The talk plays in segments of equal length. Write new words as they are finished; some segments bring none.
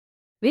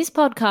This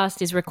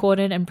podcast is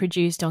recorded and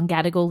produced on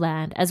Gadigal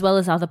land as well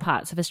as other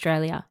parts of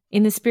Australia.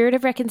 In the spirit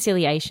of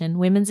reconciliation,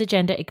 Women's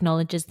Agenda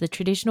acknowledges the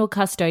traditional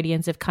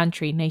custodians of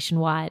country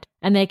nationwide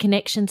and their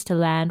connections to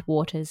land,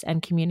 waters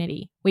and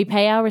community. We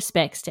pay our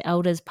respects to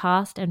elders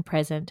past and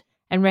present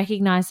and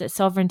recognise that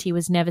sovereignty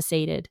was never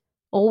ceded,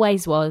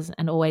 always was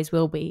and always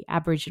will be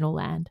Aboriginal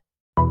land.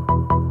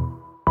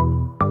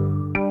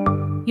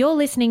 You're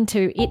listening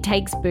to It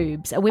Takes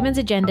Boobs, a Women's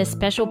Agenda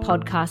special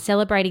podcast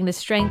celebrating the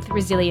strength,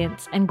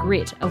 resilience and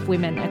grit of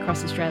women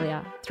across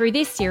Australia. Through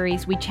this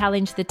series, we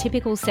challenge the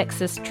typical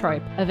sexist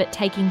trope of it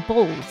taking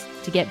balls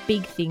to get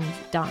big things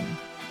done.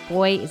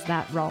 Boy, is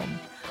that wrong.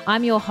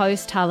 I'm your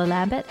host, Tala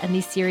Lambert, and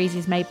this series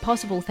is made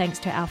possible thanks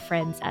to our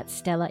friends at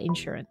Stella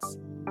Insurance.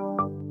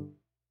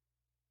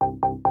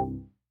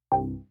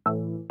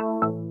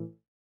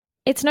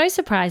 It's no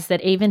surprise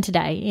that even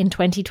today, in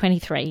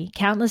 2023,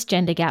 countless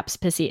gender gaps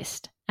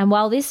persist. And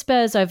while this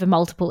spurs over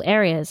multiple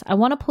areas, I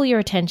want to pull your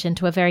attention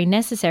to a very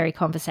necessary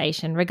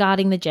conversation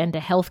regarding the gender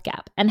health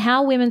gap and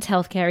how women's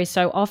healthcare is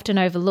so often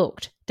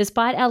overlooked,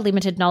 despite our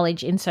limited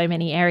knowledge in so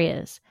many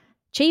areas.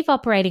 Chief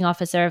Operating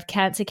Officer of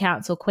Cancer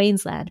Council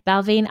Queensland,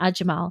 Balveen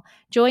Ajimal,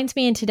 joins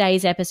me in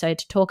today's episode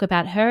to talk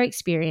about her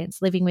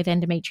experience living with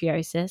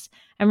endometriosis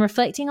and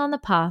reflecting on the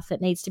path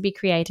that needs to be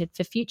created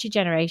for future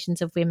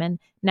generations of women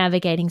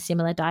navigating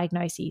similar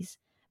diagnoses.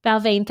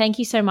 Balveen, thank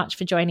you so much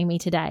for joining me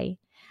today.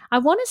 I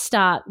want to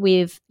start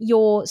with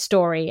your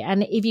story,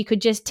 and if you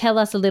could just tell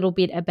us a little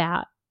bit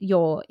about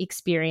your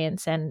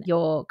experience and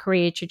your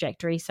career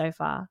trajectory so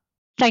far.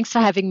 Thanks for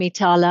having me,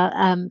 Tala.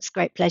 It's a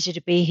great pleasure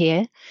to be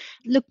here.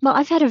 Look,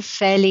 I've had a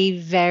fairly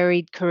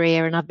varied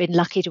career and I've been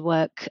lucky to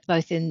work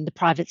both in the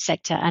private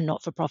sector and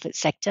not-for-profit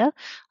sector.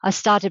 I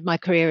started my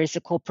career as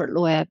a corporate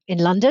lawyer in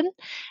London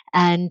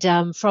and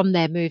from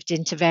there moved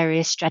into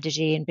various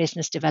strategy and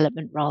business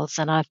development roles.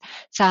 And I've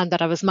found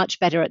that I was much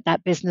better at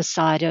that business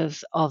side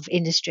of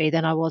industry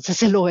than I was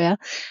as a lawyer,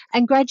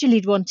 and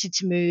gradually wanted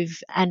to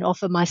move and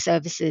offer my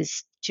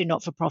services to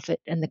not-for-profit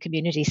and the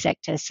community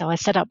sector. So I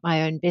set up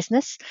my own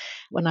business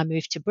when I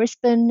moved to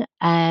Brisbane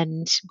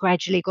and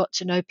gradually got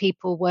to know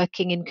people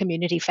working in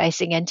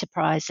community-facing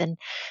enterprise. And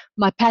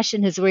my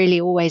passion has really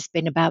always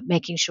been about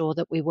making sure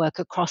that we work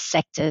across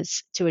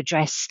sectors to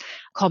address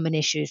common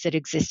issues that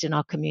exist in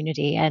our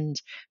community, and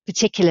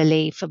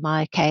particularly for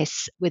my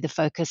case, with a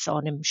focus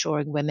on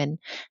ensuring women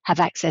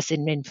have access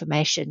and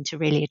information to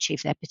really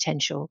achieve their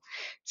potential.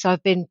 So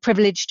I've been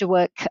privileged to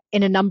work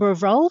in a number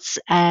of roles,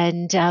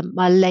 and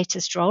my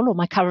latest role, or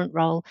my current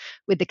role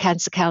with the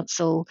Cancer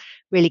Council,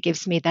 really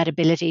gives me that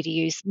ability to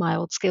use my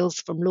old skills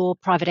from law,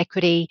 private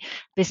equity,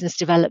 business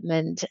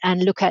development,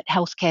 and look at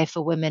healthcare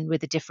for women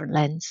with a different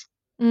lens.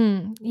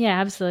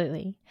 Yeah,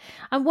 absolutely.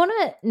 I want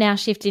to now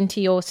shift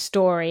into your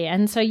story.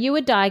 And so you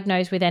were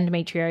diagnosed with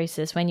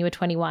endometriosis when you were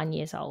 21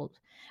 years old.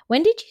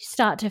 When did you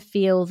start to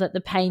feel that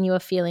the pain you were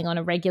feeling on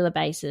a regular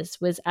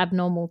basis was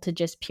abnormal to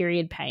just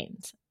period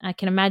pains? I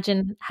can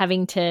imagine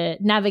having to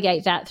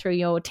navigate that through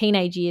your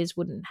teenage years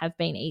wouldn't have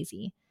been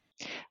easy.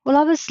 Well,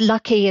 I was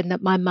lucky in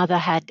that my mother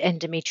had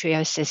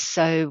endometriosis,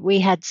 so we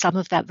had some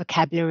of that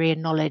vocabulary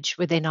and knowledge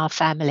within our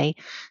family.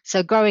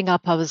 So growing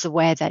up, I was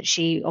aware that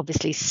she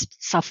obviously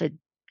suffered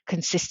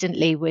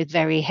consistently with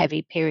very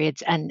heavy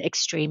periods and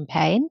extreme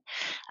pain,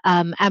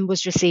 and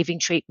was receiving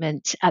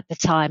treatment at the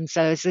time.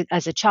 So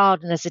as a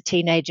child and as a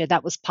teenager,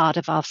 that was part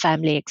of our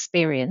family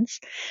experience.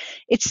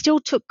 It still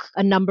took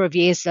a number of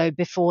years, though,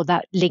 before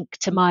that link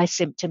to my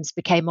symptoms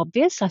became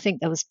obvious. I think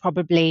there was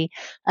probably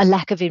a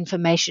lack of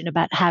information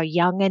about how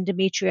young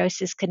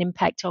endometriosis can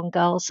impact on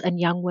girls and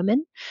young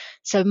women.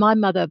 So my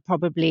mother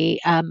probably,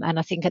 and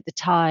I think at the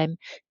time,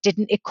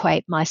 didn't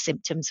equate my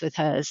symptoms with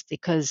hers,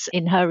 because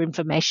in her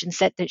information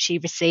set that she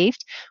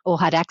received or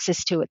had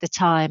access to at the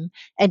time,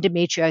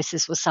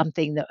 endometriosis was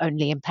something that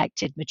only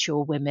impacted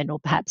mature women or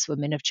perhaps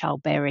women of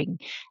childbearing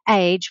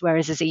age,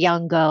 whereas as a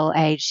young girl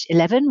aged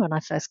 11, when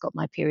I first got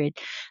my period,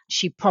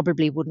 she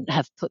probably wouldn't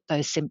have put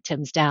those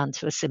symptoms down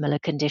to a similar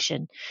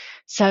condition.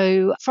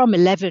 So from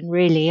 11,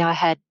 really, I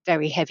had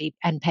very heavy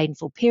and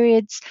painful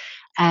periods.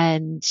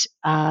 And,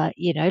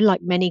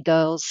 like many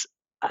girls,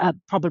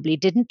 probably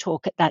didn't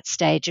talk at that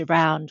stage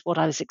around what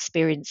I was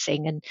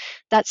experiencing. And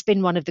that's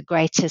been one of the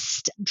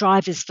greatest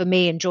drivers for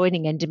me in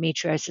joining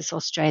Endometriosis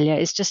Australia,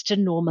 is just to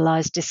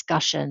normalise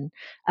discussion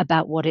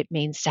about what it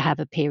means to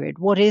have a period.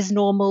 What is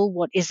normal?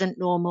 What isn't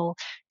normal?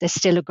 There's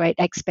still a great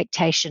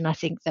expectation, I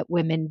think, that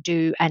women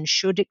do and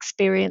should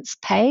experience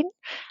pain,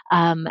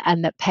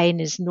 and that pain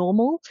is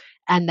normal,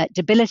 and that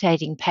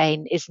debilitating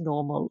pain is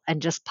normal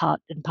and just part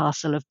and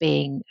parcel of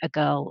being a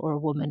girl or a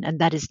woman, and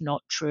that is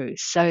not true.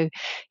 So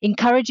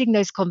encouraging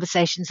those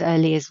conversations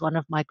early is one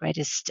of my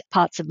greatest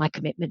parts of my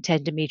commitment to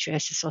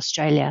Endometriosis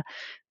Australia.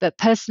 But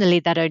personally,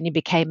 that only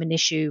became an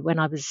issue when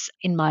I was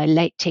in my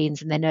late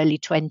teens and then early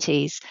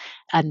 20s,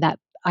 and that,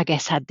 I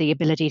guess, had the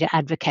ability to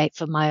advocate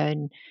for my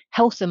own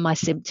health and my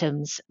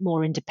symptoms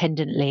more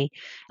independently.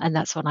 And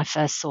that's when I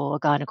first saw a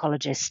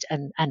gynecologist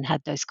and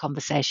had those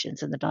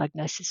conversations and the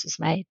diagnosis was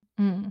made.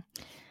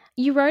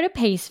 You wrote a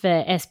piece for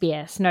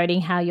SBS noting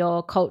how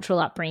your cultural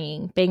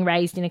upbringing, being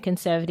raised in a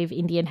conservative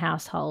Indian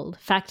household,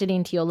 factored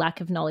into your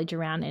lack of knowledge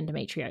around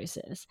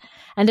endometriosis.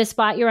 And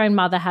despite your own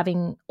mother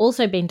having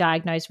also been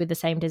diagnosed with the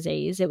same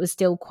disease, it was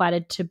still quite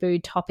a taboo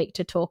topic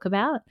to talk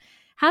about.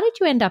 How did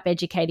you end up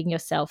educating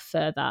yourself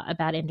further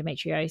about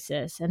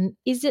endometriosis? And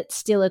is it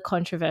still a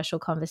controversial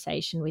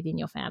conversation within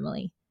your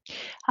family?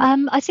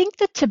 I think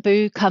the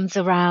taboo comes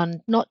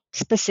around not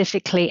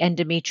specifically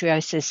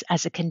endometriosis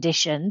as a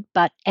condition,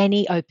 but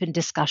any open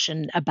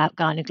discussion about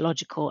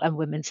gynecological and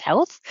women's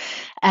health.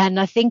 And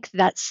I think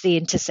that's the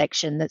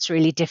intersection that's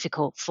really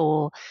difficult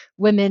for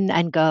women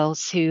and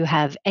girls who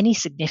have any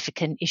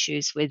significant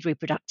issues with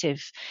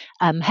reproductive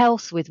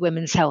health, with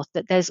women's health,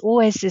 that there's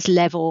always this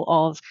level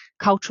of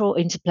cultural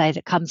interplay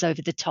that comes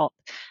over the top,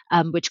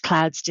 which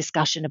clouds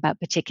discussion about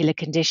particular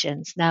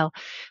conditions. Now,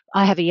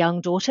 I have a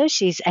young daughter,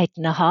 she's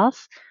 8.5.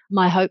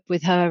 My hope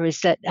with her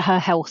is that her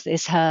health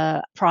is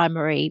her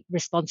primary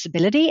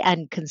responsibility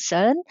and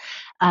concern.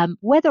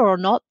 Whether or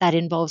not that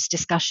involves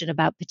discussion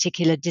about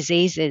particular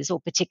diseases or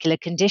particular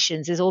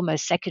conditions is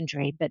almost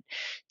secondary, but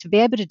to be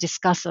able to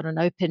discuss on an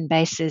open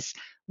basis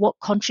what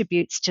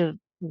contributes to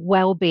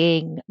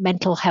well-being,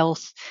 mental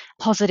health,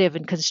 positive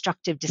and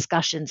constructive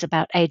discussions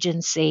about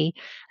agency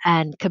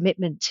and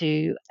commitment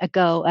to a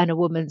girl and a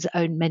woman's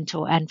own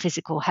mental and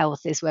physical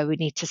health is where we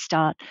need to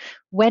start.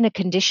 When a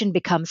condition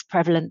becomes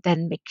prevalent,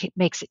 then it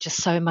makes it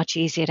just so much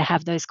easier to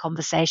have those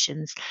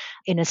conversations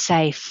in a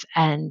safe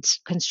and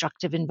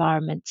constructive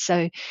environment.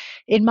 So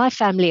in my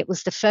family, it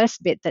was the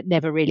first bit that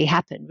never really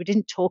happened. We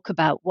didn't talk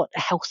about what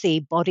a healthy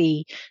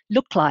body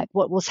looked like,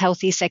 what was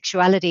healthy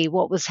sexuality,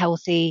 what was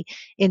healthy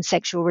in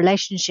sexual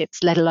relationships,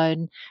 let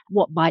alone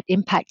what might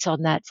impact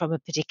on that from a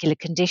particular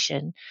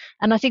condition.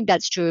 And I think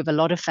that's true of a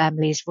lot of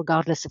families,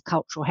 regardless of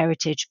cultural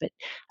heritage, but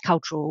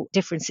cultural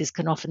differences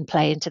can often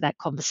play into that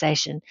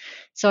conversation.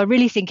 So I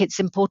really think it's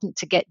important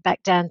to get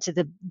back down to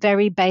the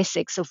very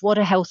basics of what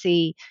a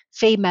healthy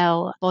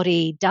female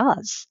body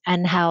does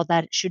and how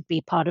that should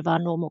be part of our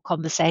normal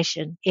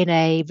conversation in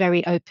a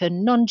very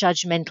open, non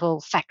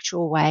judgmental,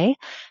 factual way,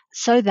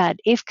 so that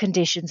if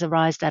conditions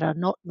arise that are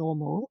not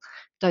normal,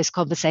 those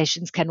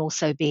conversations can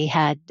also be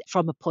had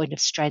from a point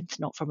of strength,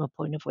 not from a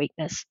point of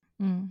weakness.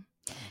 Mm.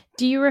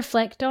 Do you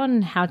reflect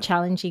on how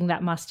challenging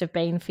that must have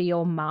been for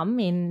your mum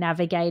in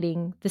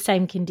navigating the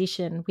same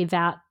condition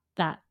without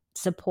that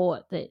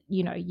support that,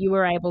 you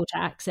were able to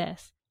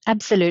access?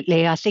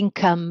 Absolutely. I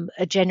think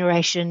a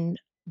generation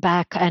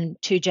back and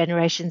two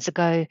generations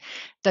ago,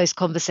 those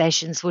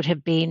conversations would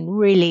have been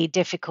really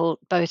difficult,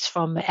 both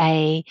from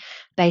a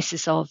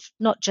basis of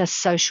not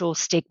just social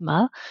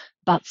stigma,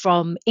 but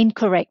from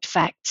incorrect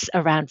facts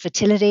around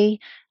fertility,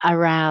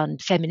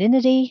 around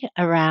femininity,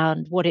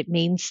 around what it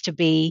means to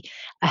be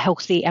a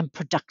healthy and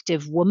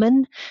productive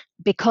woman.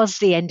 Because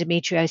the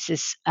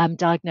endometriosis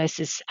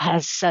diagnosis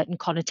has certain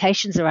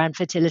connotations around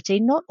fertility,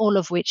 not all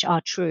of which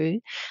are true.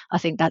 I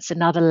think that's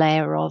another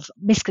layer of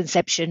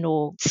misconception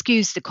or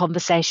skews the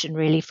conversation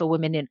really for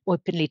women in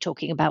openly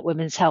talking about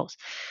women's health.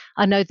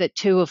 I know that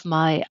two of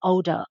my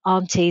older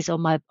aunties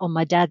on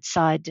my dad's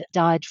side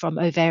died from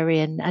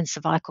ovarian and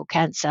cervical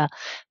cancer,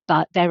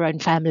 but their own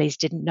families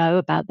didn't know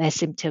about their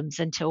symptoms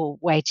until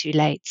way too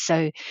late.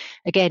 So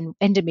again,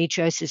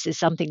 endometriosis is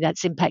something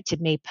that's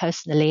impacted me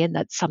personally, and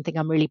that's something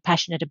I'm really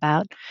passionate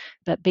about.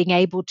 But being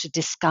able to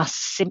discuss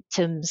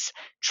symptoms,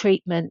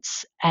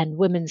 treatments, and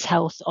women's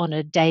health on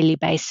a daily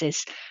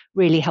basis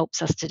really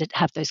helps us to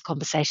have those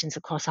conversations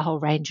across a whole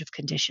range of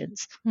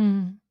conditions.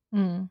 Mm,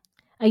 mm.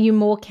 Are you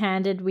more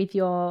candid with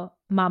your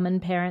mum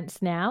and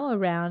parents now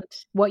around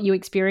what you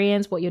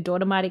experience, what your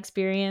daughter might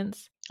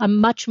experience? I'm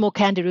much more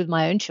candid with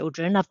my own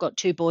children. I've got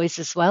two boys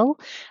as well.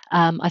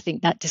 I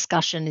think that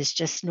discussion is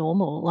just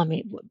normal. I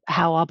mean,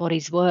 how our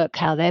bodies work,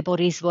 how their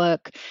bodies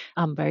work.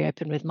 I'm very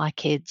open with my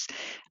kids.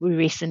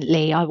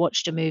 I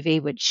watched a movie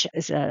which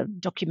is a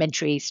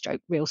documentary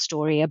stroke real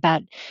story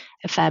about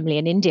a family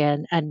in India,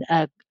 and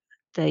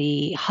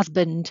the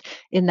husband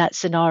in that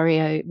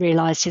scenario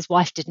realized his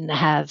wife didn't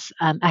have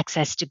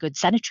access to good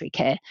sanitary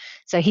care.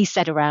 So he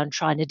set around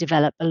trying to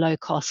develop a low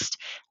cost,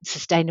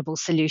 sustainable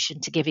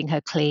solution to giving her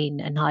clean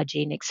and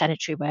hygienic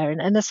sanitary wear.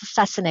 And that's a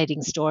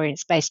fascinating story.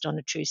 It's based on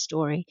a true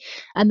story.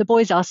 And the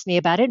boys asked me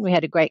about it, and we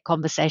had a great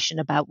conversation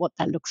about what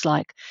that looks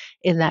like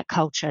in that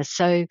culture.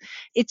 So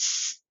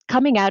it's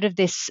coming out of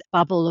this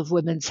bubble of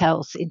women's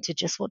health into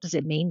just what does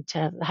it mean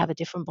to have a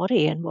different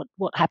body, and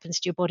what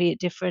happens to your body at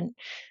different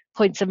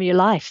points of your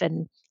life,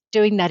 and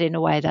doing that in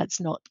a way that's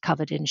not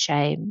covered in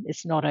shame.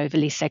 It's not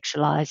overly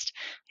sexualized.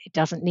 It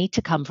doesn't need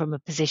to come from a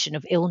position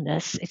of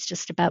illness. It's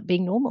just about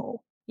being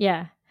normal.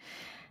 Yeah.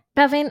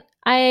 Balveen,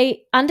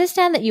 I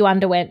understand that you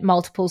underwent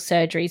multiple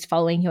surgeries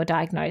following your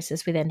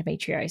diagnosis with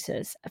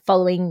endometriosis.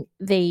 Following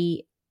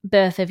the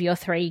birth of your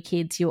 3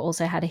 kids, you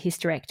also had a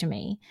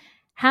hysterectomy.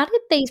 How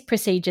did these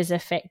procedures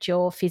affect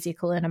your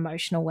physical and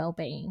emotional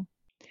well-being?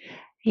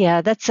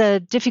 Yeah, that's a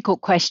difficult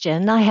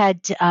question. I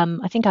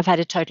think I've had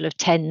a total of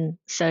 10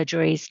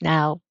 surgeries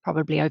now,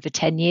 probably over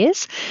 10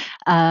 years.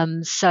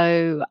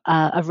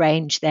 A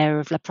range there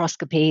of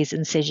laparoscopies,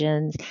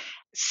 incisions,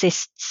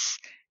 cysts,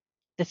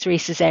 the three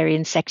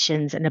cesarean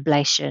sections, an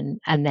ablation,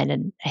 and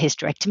then a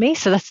hysterectomy.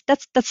 So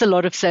that's a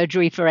lot of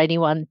surgery for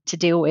anyone to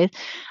deal with.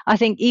 I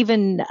think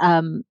even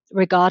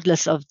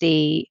regardless of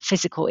the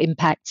physical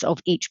impacts of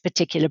each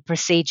particular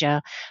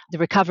procedure, the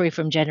recovery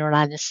from general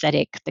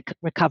anaesthetic, the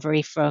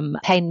recovery from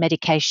pain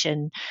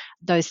medication,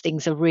 those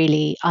things are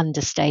really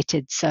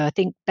understated. So I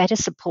think better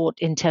support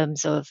in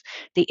terms of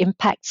the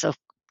impacts of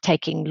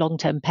taking long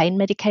term pain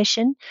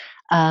medication,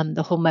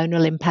 the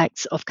hormonal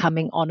impacts of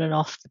coming on and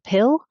off the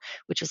pill,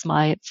 which was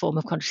my form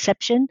of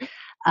contraception,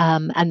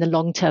 and the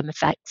long term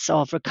effects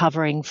of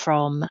recovering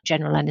from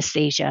general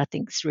anesthesia, I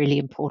think is really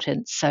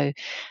important. So,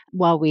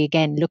 while we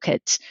again look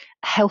at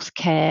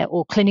healthcare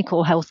or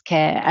clinical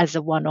healthcare as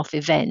a one off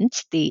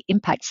event, the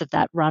impacts of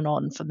that run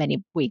on for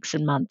many weeks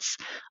and months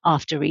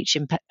after each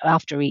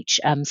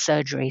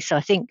surgery. So,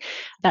 I think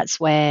that's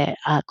where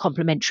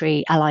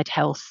complementary allied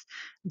health,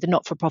 the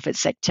not-for-profit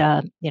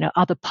sector,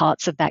 other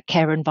parts of that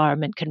care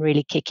environment can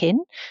really kick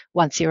in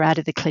once you're out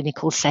of the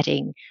clinical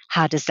setting.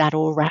 How does that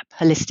all wrap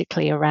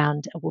holistically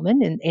around a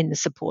woman in the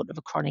support of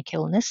a chronic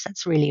illness?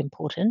 That's really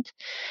important.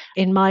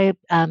 In my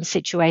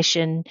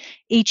situation,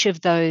 each of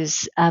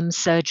those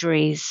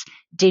surgeries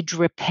did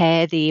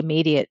repair the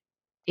immediate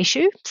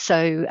issue,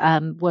 so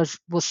was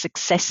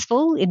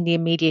successful in the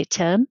immediate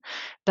term.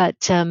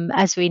 But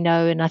as we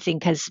know, and I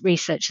think as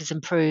research has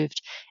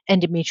improved,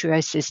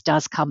 endometriosis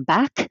does come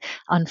back.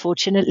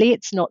 Unfortunately,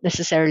 it's not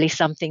necessarily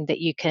something that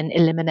you can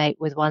eliminate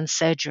with one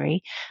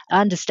surgery.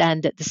 I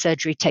understand that the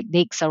surgery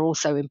techniques are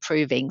also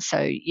improving, so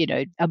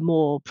a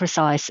more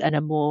precise and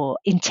a more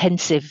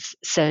intensive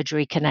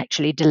surgery can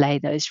actually delay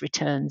those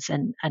returns.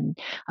 And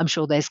I'm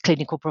sure there's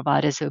clinical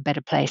providers who are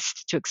better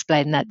placed to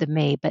explain that than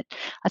me. But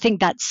I think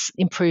that's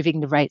improving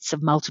the rates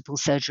of multiple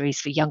surgeries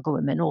for younger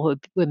women or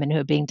women who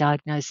are being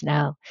diagnosed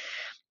now.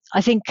 I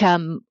think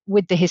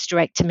with the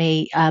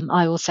hysterectomy,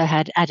 I also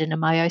had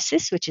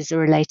adenomyosis, which is a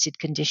related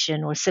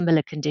condition or a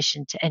similar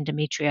condition to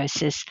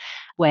endometriosis,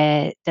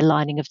 where the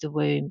lining of the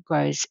womb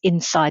grows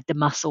inside the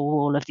muscle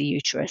wall of the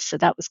uterus. So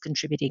that was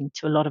contributing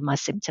to a lot of my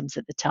symptoms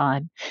at the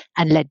time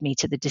and led me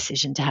to the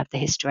decision to have the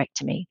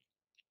hysterectomy.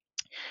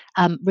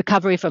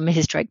 Recovery from a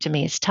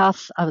hysterectomy is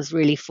tough. I was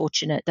really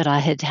fortunate that I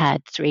had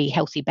had three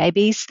healthy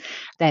babies.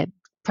 Their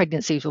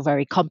pregnancies were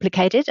very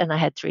complicated, and I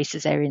had three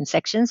cesarean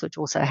sections, which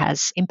also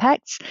has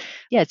impacts.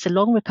 Yeah, it's a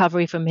long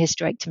recovery from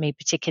hysterectomy,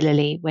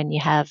 particularly when you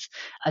have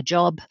a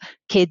job,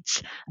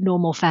 kids,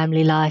 normal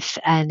family life.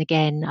 And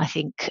again, I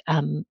think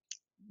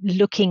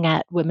looking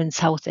at women's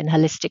health in a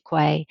holistic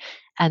way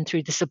and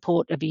through the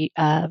support of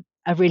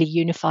a really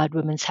unified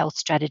women's health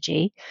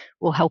strategy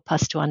will help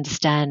us to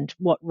understand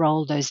what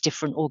role those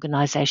different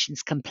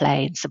organisations can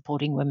play in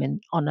supporting women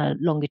on a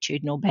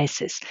longitudinal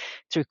basis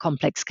through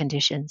complex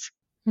conditions.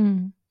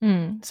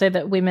 So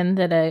that women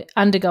that are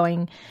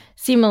undergoing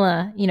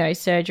similar,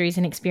 surgeries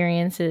and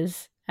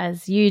experiences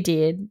as you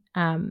did,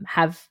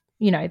 have,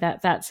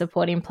 that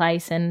support in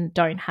place and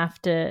don't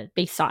have to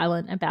be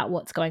silent about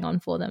what's going on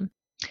for them.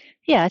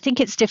 Yeah, I think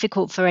it's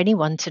difficult for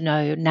anyone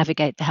to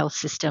navigate the health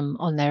system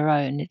on their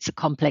own. It's a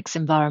complex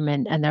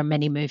environment and there are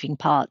many moving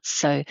parts.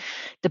 So,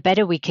 the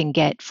better we can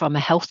get from a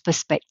health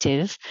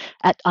perspective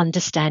at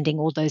understanding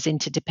all those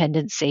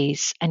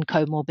interdependencies and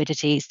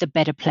comorbidities, the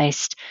better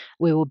placed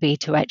we will be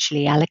to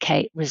actually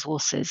allocate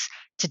resources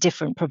to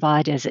different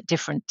providers at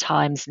different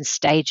times and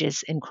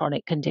stages in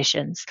chronic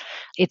conditions.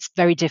 It's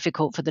very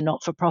difficult for the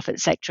not for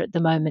profit sector at the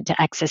moment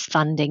to access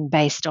funding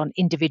based on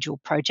individual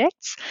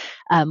projects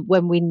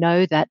when we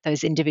know that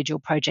those individual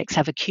projects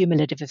have a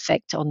cumulative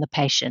effect on the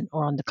patient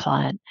or on the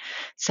client.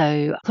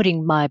 So,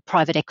 putting my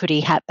private equity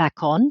hat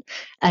back on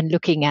and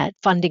looking at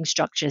funding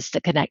structures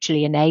that can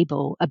actually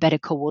enable a better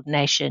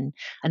coordination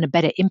and a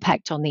better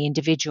impact on the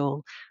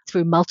individual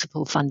through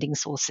multiple funding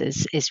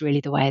sources is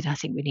really the way that I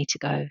think we need to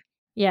go.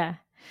 Yeah.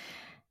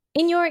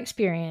 In your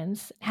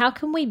experience, how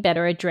can we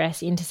better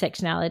address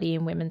intersectionality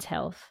in women's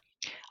health?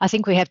 I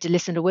think we have to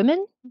listen to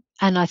women,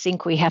 and I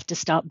think we have to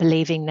start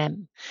believing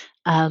them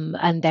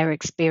and their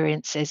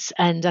experiences.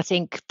 And I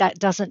think that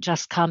doesn't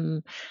just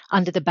come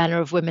under the banner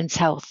of women's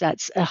health.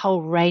 That's a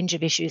whole range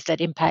of issues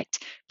that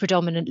impact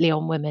predominantly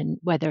on women,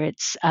 whether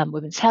it's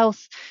women's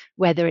health,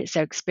 whether it's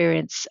their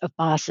experience of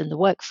bias in the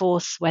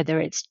workforce, whether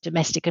it's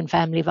domestic and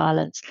family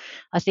violence.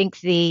 I think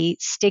the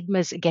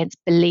stigmas against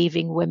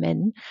believing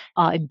women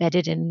are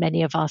embedded in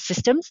many of our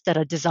systems that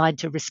are designed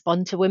to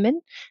respond to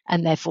women,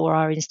 and therefore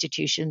our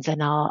institutions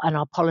and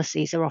our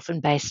policies are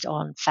often based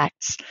on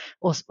facts,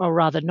 or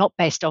rather not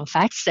based on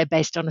facts, they're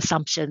based on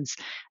assumptions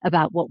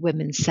about what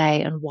women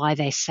say and why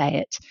they say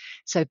it.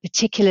 So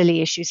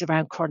particularly issues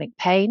around chronic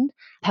pain,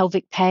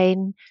 pelvic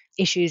pain,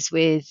 issues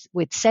with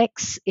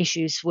sex,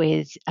 issues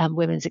with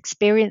women's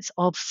experience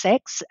of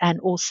sex, and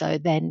also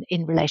then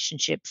in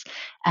relationships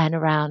and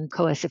around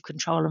coercive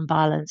control and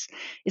violence.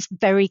 It's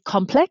very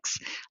complex.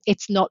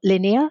 It's not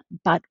linear,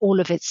 but all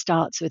of it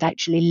starts with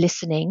actually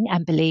listening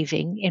and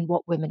believing in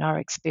what women are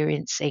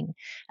experiencing.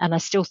 And I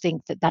still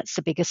think that that's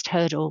the biggest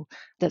hurdle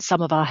that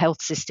some of our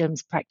health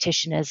systems,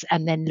 practitioners,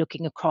 and then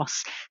looking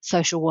across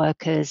social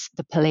workers,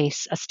 the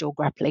police are still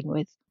grappling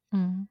with.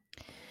 Mm.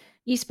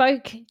 You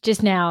spoke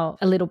just now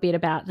a little bit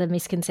about the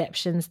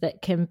misconceptions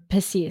that can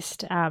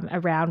persist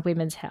around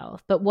women's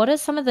health, but what are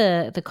some of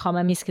the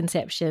common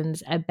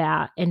misconceptions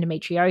about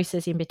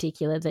endometriosis in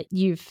particular that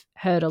you've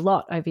heard a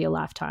lot over your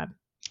lifetime?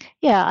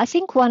 Yeah, I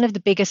think one of the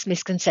biggest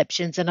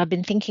misconceptions, and I've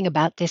been thinking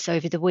about this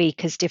over the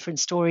week as different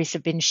stories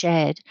have been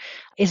shared,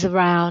 is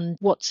around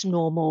what's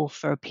normal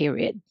for a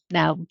period.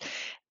 Now,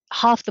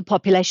 half the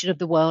population of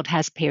the world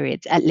has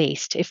periods, at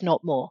least, if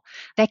not more.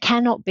 There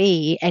cannot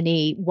be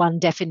any one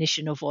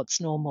definition of what's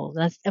normal.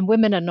 And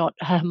women are not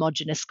a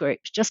homogenous group.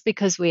 Just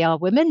because we are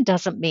women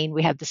doesn't mean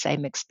we have the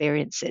same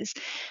experiences.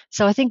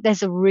 So I think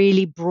there's a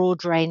really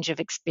broad range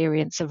of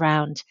experience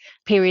around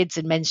periods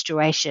and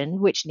menstruation,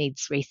 which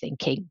needs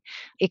rethinking.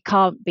 It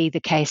can't be the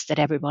case that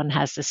everyone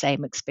has the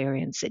same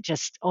experience. It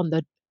just, on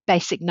the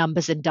basic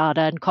numbers and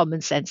data and common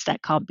sense,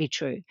 that can't be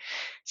true.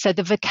 So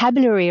the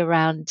vocabulary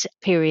around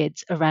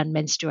periods, around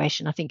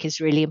menstruation, I think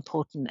is really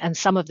important. And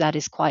some of that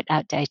is quite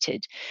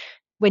outdated.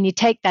 When you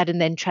take that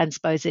and then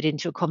transpose it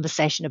into a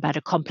conversation about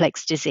a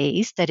complex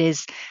disease that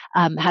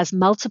has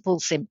multiple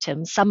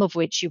symptoms, some of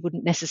which you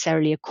wouldn't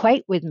necessarily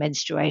equate with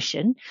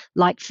menstruation,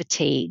 like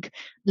fatigue,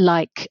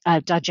 like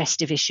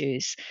digestive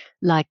issues,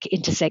 like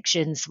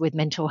intersections with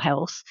mental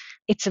health,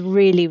 it's a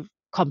really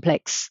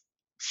complex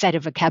set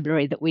of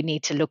vocabulary that we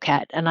need to look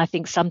at. And I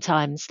think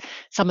sometimes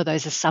some of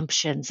those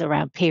assumptions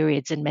around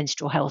periods and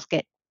menstrual health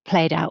get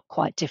played out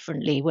quite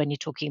differently when you're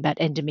talking about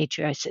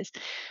endometriosis.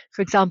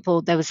 For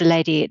example, there was a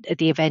lady at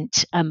the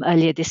event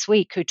earlier this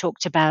week who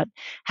talked about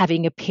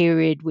having a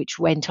period which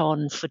went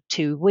on for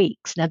 2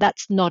 weeks. Now,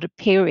 that's not a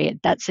period,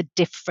 that's a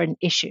different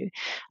issue.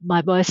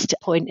 My worst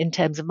point in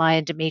terms of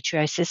my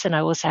endometriosis, and I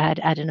also had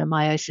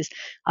adenomyosis,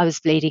 I was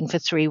bleeding for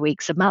 3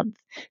 weeks a month.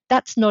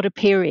 That's not a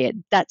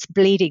period, that's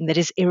bleeding that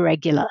is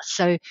irregular.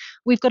 So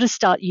we've got to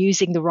start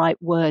using the right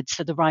words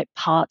for the right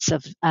parts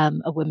of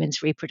a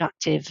woman's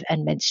reproductive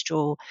and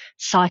menstrual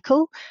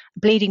cycle.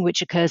 Bleeding,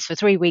 which occurs for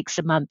 3 weeks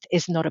a month,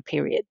 is not a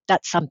period.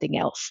 That's something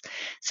else.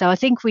 So I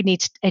think we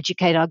need to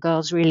educate our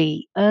girls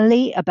really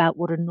early about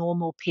what a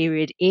normal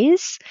period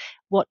is,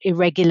 what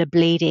irregular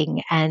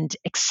bleeding and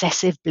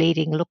excessive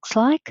bleeding looks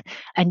like,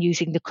 and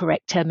using the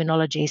correct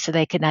terminology so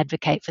they can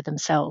advocate for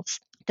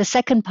themselves. The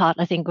second part,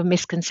 I think, of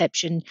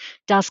misconception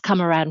does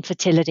come around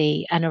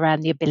fertility and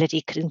around the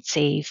ability to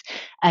conceive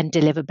and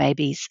deliver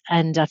babies.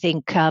 And I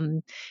think,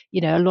 a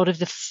lot of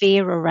the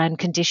fear around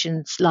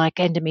conditions like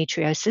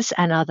endometriosis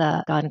and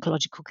other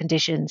gynecological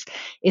conditions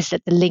is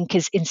that the link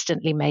is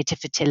instantly made to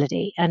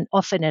fertility, and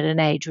often at an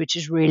age which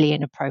is really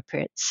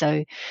inappropriate.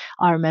 So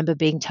I remember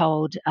being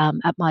told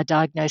at my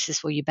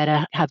diagnosis, well, you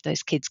better have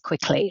those kids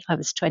quickly. I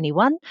was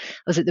 21. I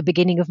was at the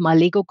beginning of my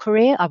legal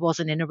career. I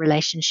wasn't in a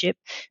relationship.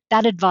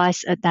 That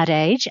advice at that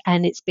age,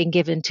 and it's been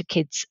given to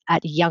kids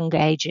at young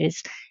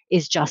ages,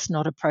 is just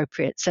not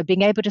appropriate. So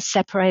being able to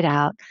separate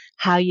out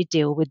how you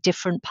deal with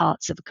different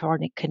parts of a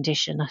chronic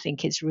condition, I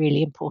think is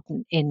really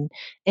important in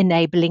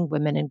enabling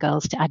women and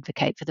girls to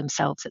advocate for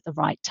themselves at the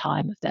right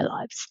time of their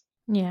lives.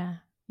 Yeah,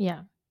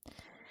 yeah.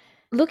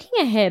 Looking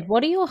ahead,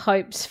 what are your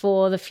hopes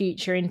for the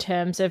future in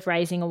terms of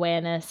raising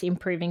awareness,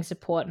 improving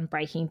support, and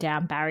breaking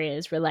down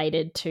barriers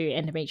related to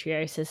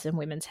endometriosis and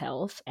women's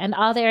health? And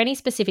are there any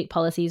specific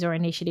policies or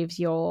initiatives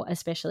you're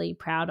especially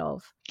proud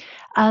of?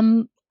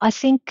 I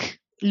think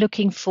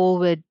looking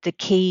forward, the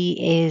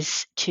key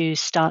is to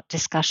start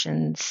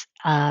discussions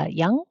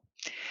young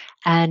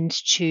and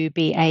to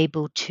be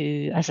able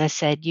to, as I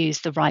said,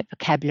 use the right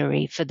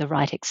vocabulary for the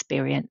right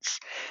experience.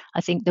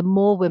 I think the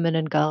more women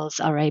and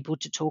girls are able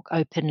to talk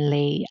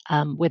openly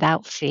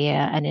without fear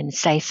and in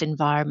safe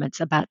environments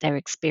about their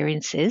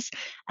experiences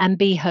and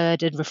be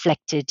heard and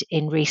reflected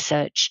in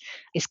research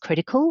is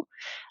critical.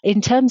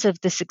 In terms of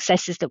the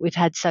successes that we've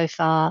had so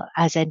far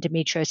as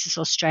Endometriosis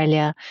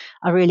Australia,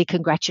 I really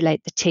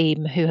congratulate the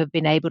team who have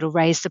been able to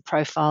raise the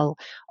profile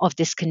of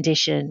this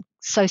condition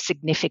so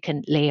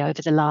significantly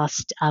over the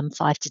last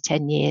 5 to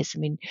 10 years. I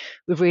mean,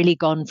 we've really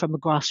gone from a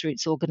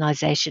grassroots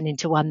organisation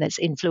into one that's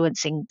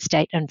influencing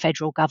state and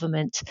federal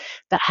government,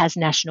 that has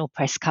national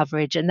press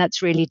coverage, and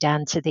that's really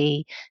down to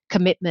the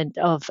commitment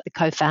of the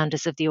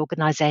co-founders of the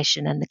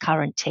organisation and the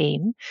current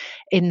team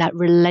in that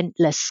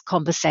relentless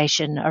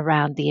conversation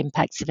around the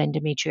impacts of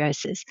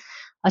endometriosis.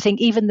 I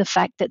think even the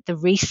fact that the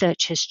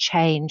research has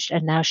changed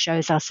and now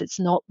shows us it's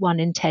not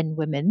 1 in 10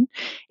 women,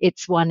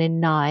 it's 1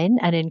 in 9,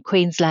 and in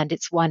Queensland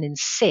it's 1 in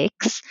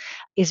 6,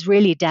 is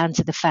really down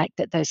to the fact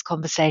that those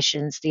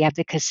conversations, the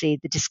advocacy,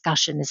 the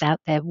discussion is out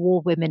there.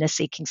 More women are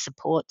seeking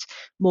support,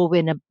 more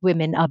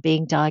women are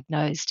being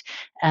diagnosed.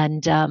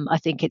 And I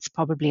think it's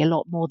probably a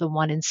lot more than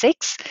 1 in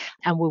 6.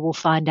 And we will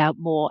find out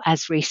more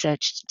as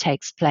research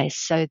takes place.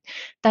 So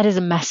that is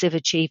a massive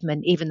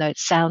achievement, even though it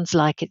sounds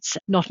like it's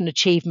not an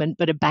achievement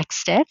but a back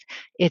step.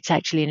 It's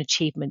actually an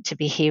achievement to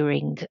be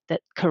hearing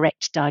that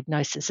correct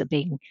diagnoses are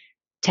being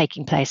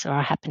taking place or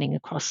are happening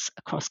across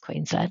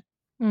Queensland.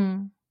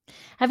 Mm.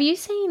 Have you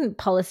seen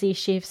policy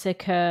shifts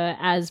occur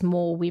as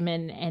more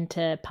women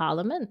enter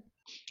Parliament?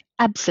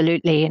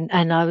 Absolutely.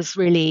 And I was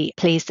really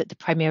pleased that the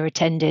Premier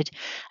attended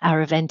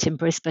our event in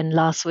Brisbane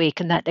last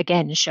week. And that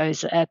again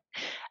shows a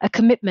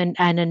commitment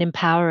and an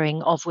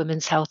empowering of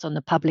women's health on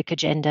the public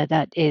agenda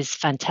that is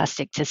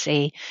fantastic to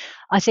see.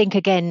 I think,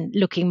 again,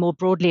 looking more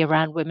broadly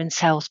around women's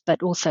health,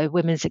 but also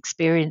women's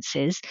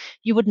experiences,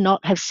 you would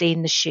not have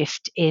seen the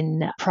shift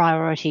in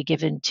priority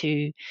given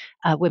to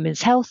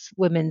women's health,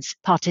 women's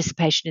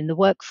participation in the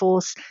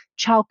workforce,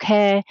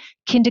 childcare,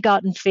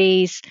 kindergarten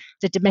fees,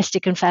 the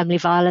domestic and family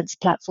violence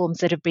platforms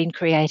that have been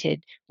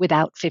created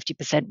without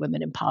 50%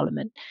 women in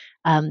Parliament.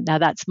 Now,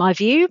 that's my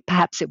view.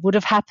 Perhaps it would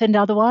have happened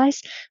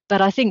otherwise,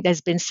 but I think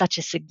there's been such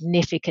a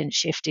significant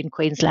shift in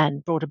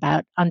Queensland brought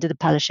about under the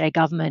Palaszczuk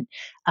government.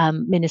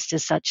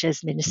 Ministers such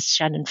as Minister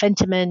Shannon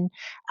Fentiman,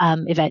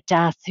 Yvette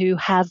Dath, who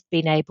have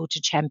been able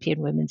to champion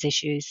women's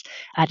issues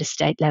at a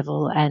state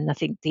level. And I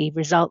think the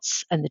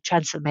results and the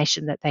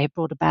transformation that they have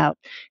brought about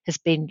has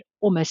been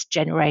almost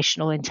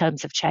generational in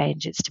terms of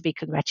change. It's to be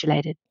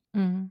congratulated.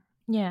 Mm.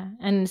 Yeah,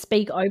 and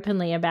speak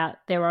openly about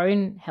their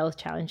own health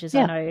challenges. I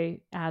Yeah, know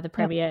the yeah.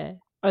 Premier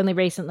only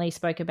recently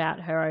spoke about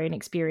her own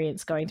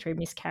experience going through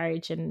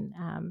miscarriage and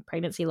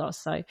pregnancy loss.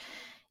 So,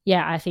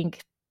 yeah, I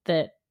think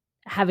that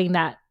having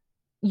that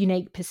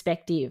unique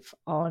perspective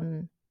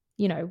on,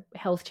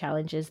 health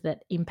challenges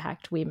that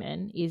impact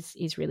women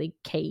is really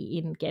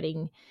key in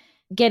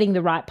getting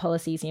the right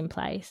policies in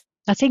place.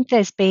 I think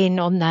there's been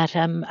on that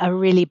a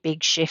really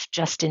big shift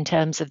just in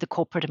terms of the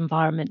corporate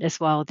environment as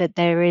well, that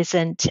there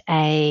isn't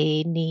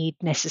a need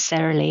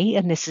necessarily,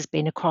 and this has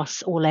been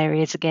across all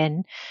areas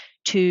again,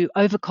 to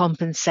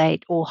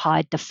overcompensate or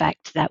hide the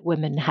fact that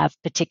women have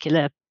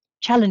particular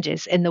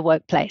challenges in the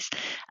workplace.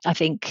 I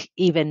think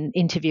even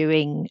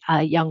interviewing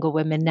younger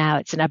women now,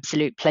 it's an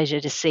absolute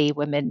pleasure to see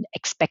women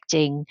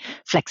expecting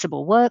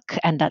flexible work,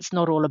 and that's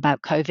not all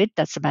about COVID.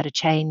 That's about a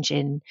change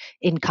in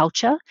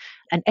culture,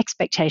 an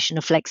expectation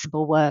of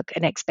flexible work,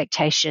 an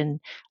expectation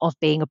of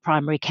being a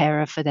primary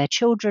carer for their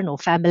children or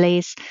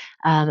families,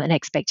 an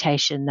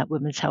expectation that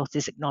women's health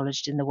is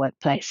acknowledged in the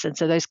workplace. And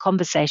so those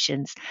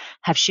conversations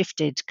have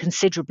shifted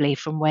considerably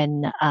from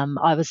when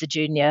I was a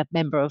junior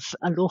member of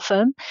a law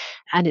firm.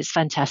 And it's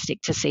fantastic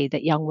to see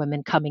that young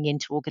women coming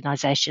into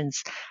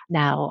organisations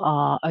now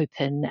are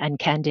open and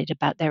candid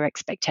about their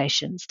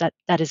expectations.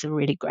 That is a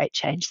really great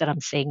change that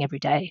I'm seeing every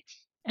day.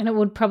 And it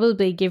would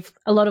probably give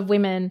a lot of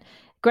women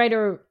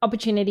greater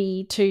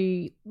opportunity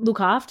to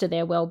look after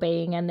their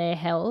well-being and their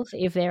health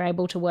if they're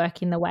able to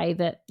work in the way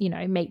that,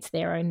 meets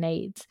their own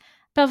needs.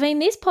 Balveen,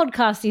 this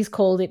podcast is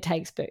called It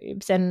Takes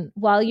Boobs. And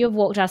while you've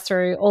walked us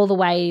through all the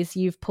ways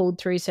you've pulled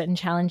through certain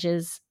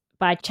challenges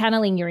by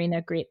channeling your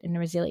inner grit and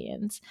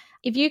resilience,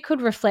 if you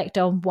could reflect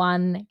on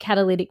one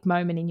catalytic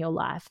moment in your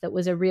life that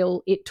was a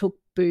real it took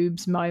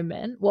boobs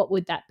moment, what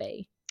would that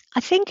be? I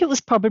think it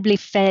was probably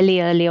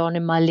fairly early on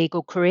in my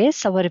legal career.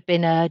 So I would have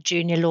been a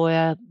junior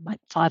lawyer,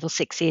 like 5 or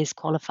 6 years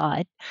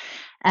qualified.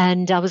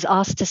 And I was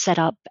asked to set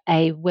up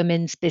a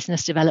women's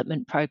business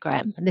development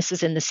program. And this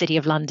was in the City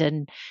of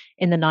London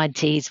in the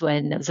 90s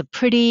when it was a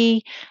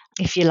pretty,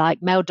 if you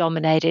like, male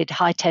dominated,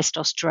 high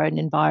testosterone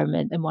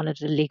environment in one of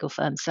the legal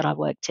firms that I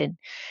worked in.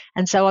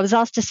 And so I was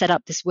asked to set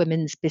up this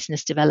women's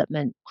business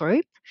development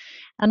group.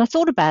 And I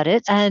thought about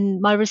it, and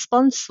my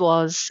response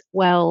was,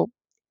 well,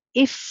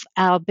 if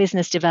our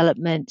business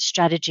development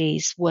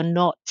strategies were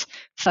not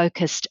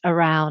focused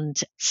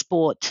around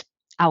sport,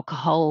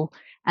 alcohol,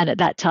 and at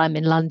that time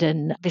in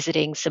London,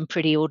 visiting some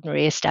pretty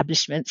ordinary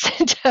establishments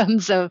in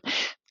terms of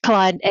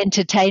client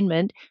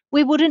entertainment,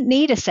 we wouldn't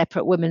need a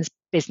separate women's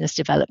business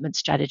development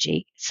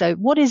strategy. So,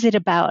 what is it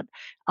about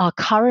our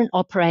current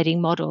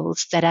operating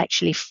models that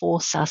actually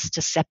force us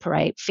to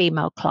separate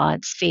female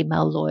clients,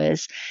 female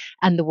lawyers,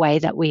 and the way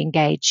that we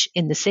engage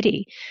in the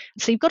city?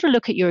 So, you've got to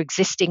look at your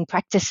existing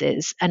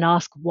practices and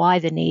ask why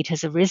the need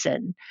has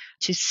arisen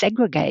to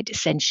segregate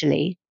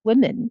essentially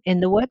women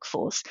in the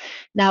workforce.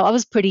 Now, I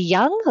was pretty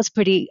young, I was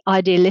pretty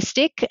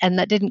idealistic, and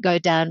that didn't go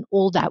down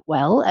all that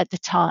well at the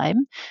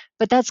time.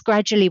 But that's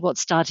gradually what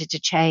started to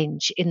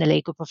change in the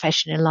legal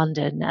profession in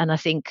London. And I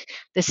think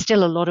there's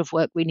still a lot of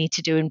work we need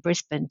to do in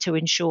Brisbane to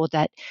ensure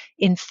that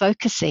in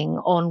focusing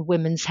on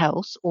women's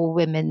health or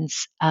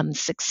women's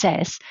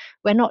success,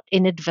 we're not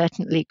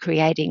inadvertently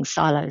creating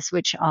silos,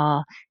 which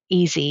are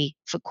easy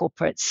for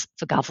corporates,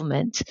 for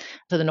government,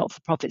 for the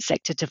not-for-profit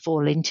sector to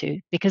fall into.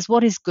 Because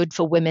what is good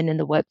for women in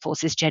the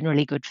workforce is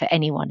generally good for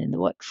anyone in the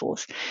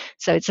workforce.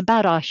 So it's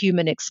about our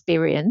human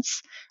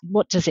experience.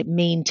 What does it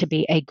mean to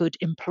be a good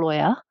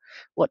employer?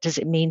 What does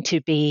it mean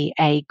to be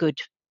a good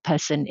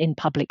person in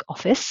public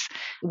office?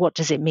 What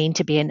does it mean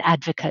to be an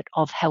advocate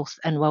of health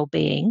and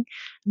well-being?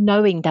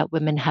 Knowing that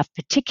women have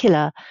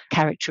particular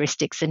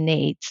characteristics and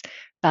needs,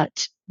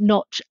 but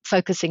not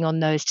focusing on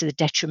those to the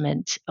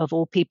detriment of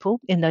all people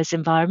in those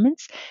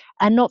environments,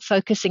 and not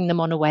focusing them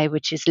on a way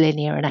which is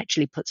linear and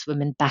actually puts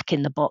women back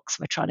in the box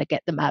we're trying to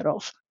get them out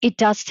of. It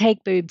does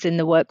take boobs in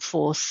the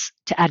workforce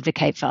to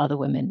advocate for other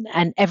women,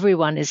 and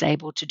everyone is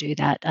able to do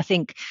that. I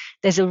think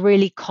there's a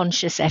really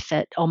conscious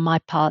effort on my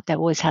part, there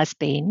always has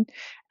been,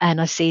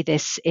 and I see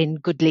this in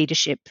good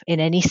leadership in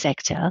any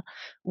sector,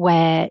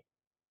 where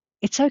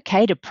it's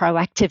okay to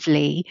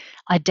proactively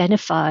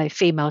identify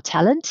female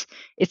talent.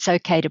 It's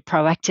okay to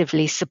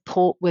proactively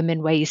support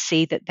women where you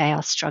see that they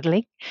are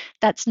struggling.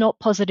 That's not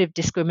positive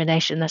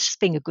discrimination, that's just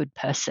being a good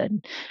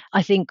person.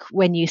 I think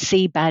when you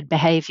see bad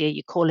behavior,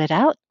 you call it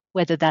out,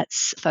 whether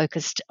that's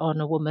focused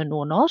on a woman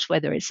or not,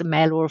 whether it's a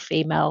male or a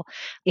female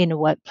in a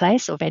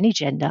workplace of any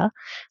gender.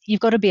 You've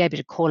got to be able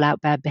to call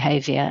out bad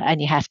behavior, and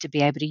you have to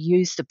be able to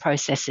use the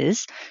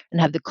processes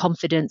and have the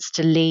confidence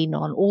to lean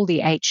on all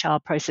the HR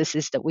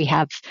processes that we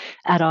have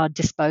at our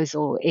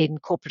disposal in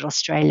corporate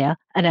Australia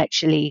and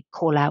actually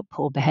call out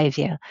poor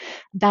behavior.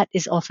 That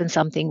is often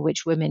something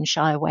which women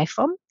shy away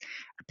from,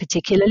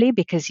 particularly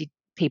because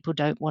people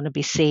don't want to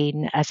be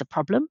seen as a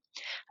problem.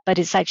 But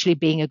it's actually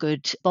being a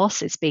good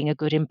boss, it's being a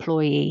good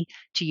employee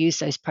to use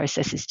those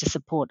processes to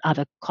support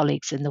other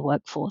colleagues in the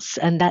workforce.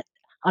 And that,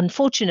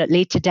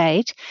 unfortunately, to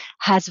date,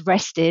 has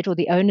rested, or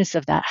the onus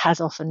of that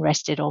has often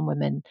rested on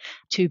women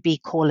to be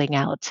calling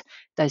out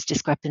those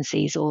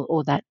discrepancies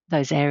or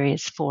those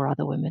areas for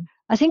other women.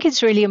 I think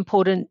it's really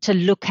important to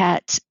look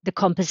at the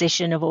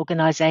composition of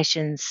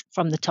organisations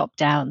from the top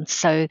down.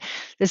 So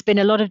there's been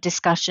a lot of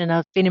discussion.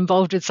 I've been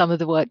involved with some of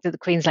the work that the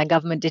Queensland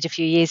government did a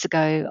few years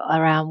ago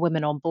around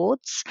women on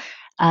boards.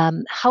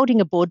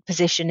 Holding a board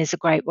position is a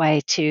great way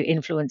to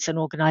influence an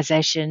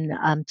organisation,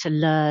 to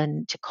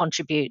learn, to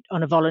contribute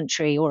on a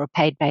voluntary or a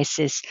paid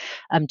basis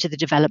to the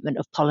development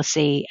of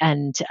policy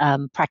and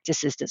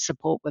practices that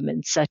support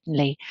women.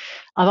 Certainly,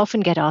 I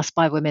often get asked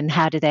by women,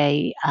 how do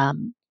they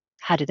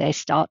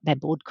start their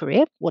board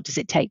career? What does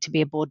it take to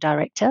be a board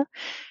director?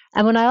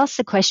 And when I ask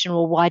the question,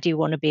 well, why do you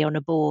want to be on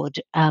a board?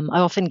 I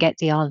often get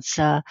the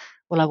answer,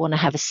 well, I want to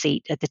have a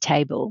seat at the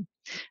table.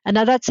 And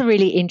now that's a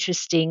really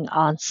interesting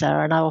answer.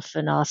 And I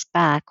often ask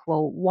back,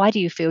 well, why do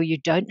you feel you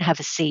don't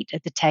have a seat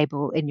at the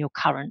table in your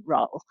current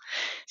role?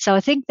 So I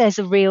think there's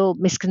a real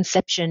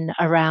misconception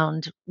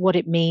around what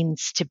it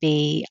means to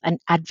be an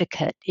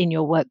advocate in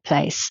your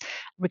workplace,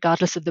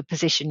 regardless of the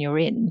position you're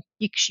in.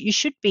 You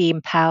should be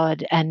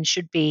empowered and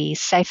should be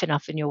safe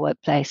enough in your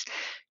workplace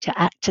to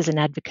act as an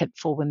advocate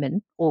for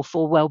women or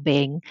for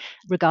well-being,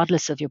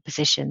 regardless of your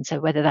position. So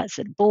whether that's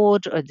at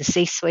board or the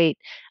C-suite,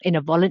 in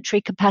a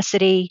voluntary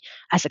capacity,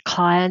 as a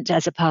client,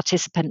 as a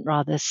participant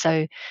rather.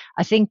 So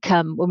I think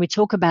when we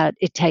talk about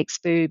it takes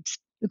boobs,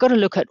 we've got to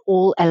look at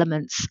all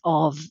elements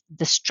of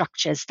the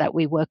structures that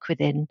we work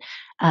within,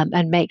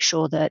 and make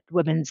sure that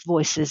women's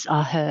voices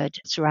are heard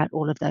throughout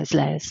all of those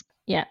layers.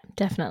 Yeah,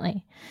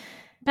 definitely.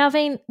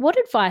 Balveen, what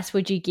advice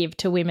would you give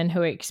to women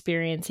who are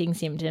experiencing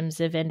symptoms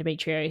of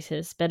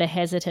endometriosis but are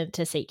hesitant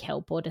to seek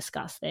help or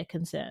discuss their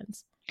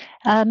concerns?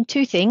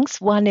 Two things.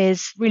 One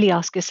is really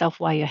ask yourself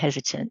why you're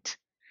hesitant.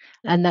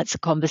 And that's a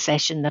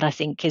conversation that I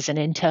think is an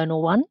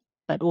internal one,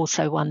 but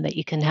also one that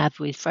you can have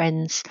with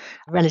friends,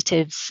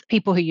 relatives,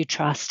 people who you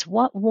trust.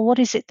 What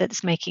is it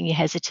that's making you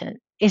hesitant?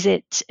 Is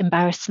it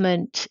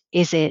embarrassment?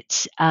 Is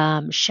it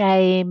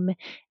shame?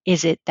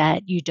 Is it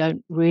that you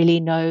don't really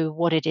know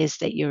what it is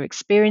that you're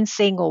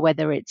experiencing or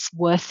whether it's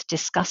worth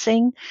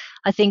discussing?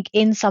 I think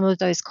in some of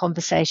those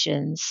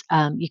conversations,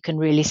 you can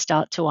really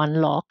start to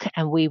unlock,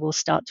 and we will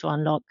start to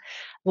unlock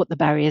what the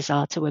barriers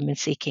are to women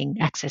seeking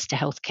access to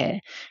healthcare.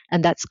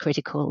 And that's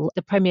critical.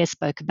 The Premier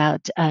spoke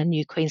about a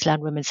new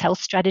Queensland Women's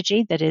Health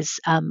Strategy that is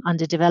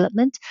under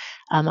development.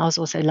 I was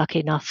also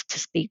lucky enough to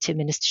speak to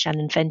Minister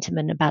Shannon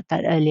Fentiman about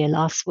that earlier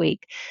last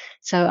week.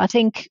 So I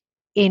think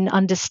in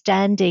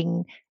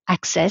understanding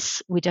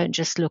access, we don't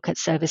just look at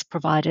service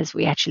providers,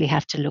 we actually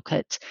have to look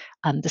at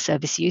the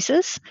service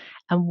users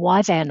and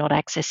why they are not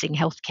accessing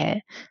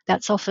healthcare.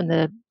 That's often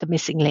the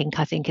missing link,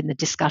 I think, in the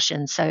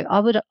discussion. So I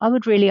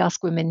would really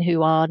ask women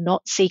who are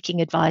not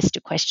seeking advice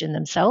to question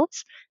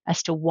themselves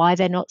as to why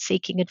they're not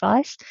seeking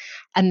advice,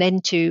 and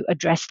then to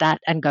address that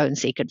and go and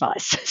seek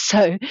advice.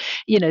 So,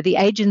 the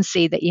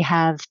agency that you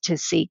have to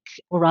seek,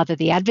 or rather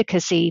the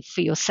advocacy for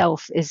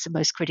yourself, is the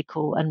most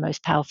critical and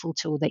most powerful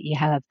tool that you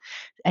have,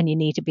 and you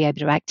need to be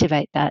able to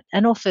activate that.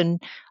 And often,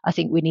 I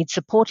think we need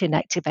support in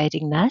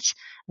activating that.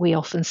 We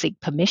often seek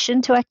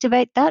permission to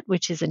activate that,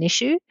 which is an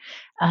issue.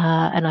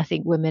 And I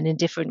think women in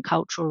different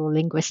cultural or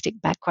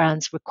linguistic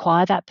backgrounds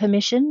require that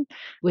permission,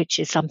 which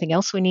is something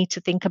else we need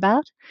to think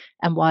about,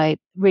 and why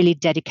really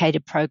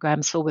dedicated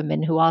programs for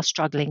women who are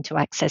struggling to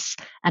access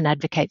and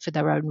advocate for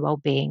their own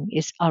well-being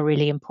are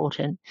really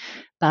important.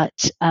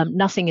 But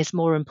nothing is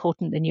more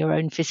important than your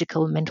own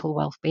physical and mental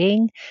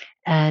well-being,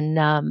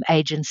 and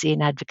agency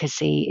and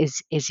advocacy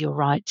is your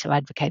right to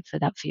advocate for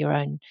that for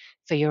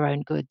your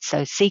own good.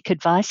 So seek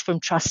advice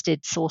from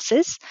trusted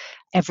sources.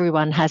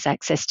 Everyone has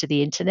access to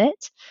the internet,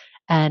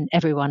 and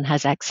everyone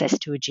has access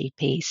to a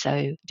GP.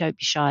 So don't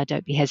be shy,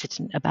 don't be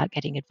hesitant about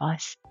getting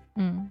advice.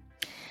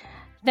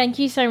 Thank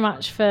you so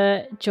much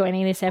for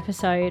joining this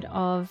episode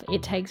of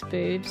It Takes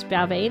Boobs,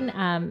 Balveen.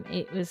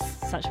 It was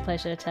such a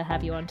pleasure to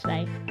have you on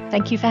today.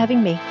 Thank you for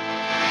having me.